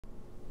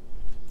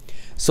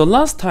So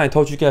last time I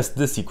told you guys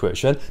this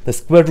equation, the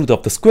square root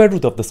of the square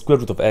root of the square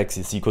root of x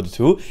is equal to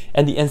 2,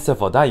 and the answer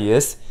for that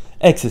is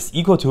x is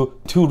equal to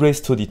 2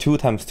 raised to the 2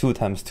 times 2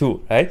 times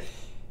 2, right?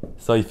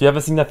 So if you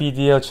haven't seen that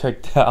video,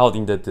 check that out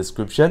in the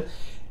description.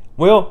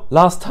 Well,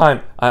 last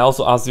time I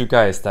also asked you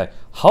guys that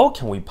how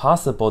can we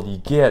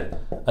possibly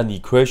get an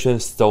equation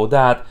so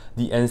that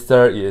the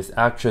answer is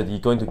actually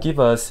going to give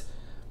us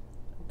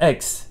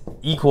x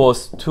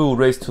equals 2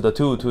 raised to the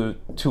 2 to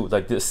 2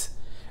 like this.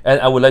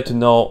 And I would like to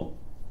know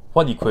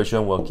what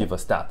equation will give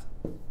us that.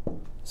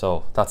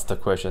 So that's the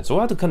question. So we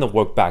have to kind of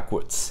work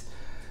backwards.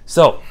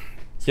 So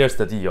here's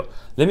the deal.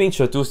 Let me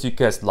introduce you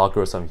guys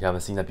logarithm if you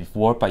haven't seen that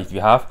before, but if you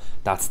have,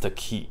 that's the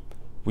key.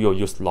 We will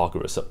use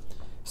logarithm.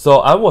 So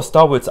I will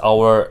start with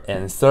our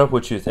answer,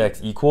 which is x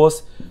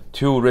equals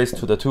 2 raised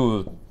to the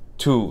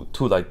 2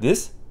 like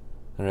this.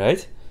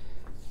 Alright.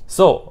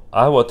 So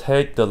I will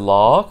take the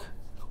log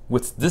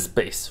with this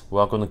base.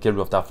 We are going to get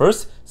rid of that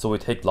first. So we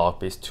take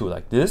log base 2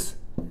 like this,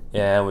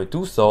 and we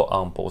do so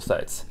on both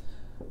sides.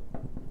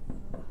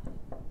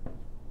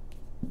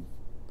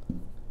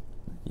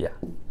 Yeah.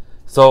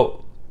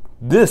 So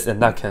this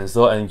and that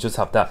cancel, and you just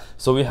have that.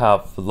 So we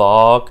have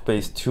log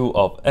base 2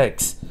 of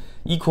x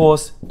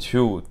equals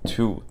 2,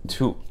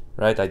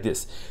 right? Like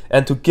this.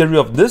 And to get rid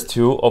of this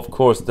 2, of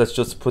course, let's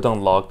just put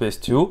on log base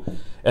 2,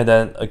 and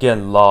then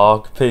again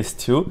log base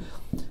 2.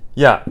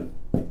 Yeah,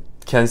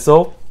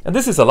 cancel. And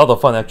this is a lot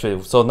of fun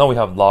actually. So now we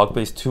have log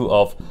base 2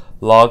 of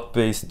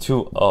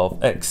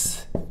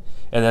x.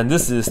 And then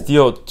this is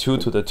still 2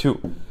 to the 2.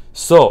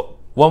 So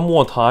one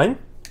more time,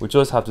 we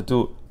just have to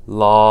do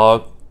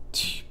log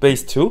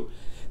base 2.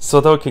 So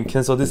that we can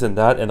cancel this and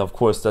that. And of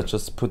course, let's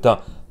just put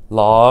down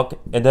log.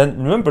 And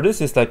then remember,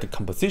 this is like a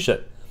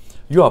composition.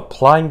 You are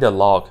applying the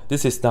log.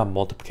 This is not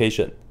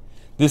multiplication.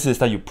 This is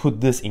that you put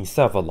this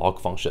inside of a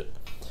log function.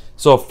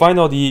 So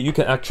finally, you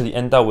can actually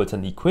end up with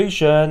an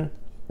equation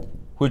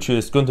which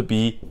is going to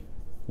be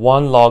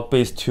 1 log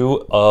base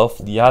 2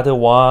 of the other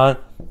one,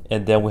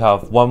 and then we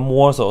have one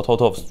more, so a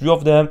total of 3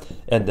 of them,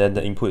 and then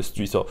the input is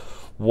 3, so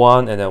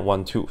 1 and then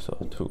 1, 2,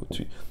 so 2,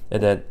 3.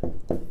 And then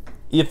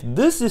if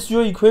this is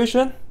your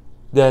equation,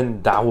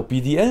 then that will be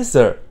the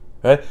answer,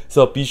 right?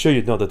 So be sure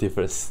you know the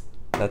difference.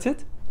 That's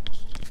it.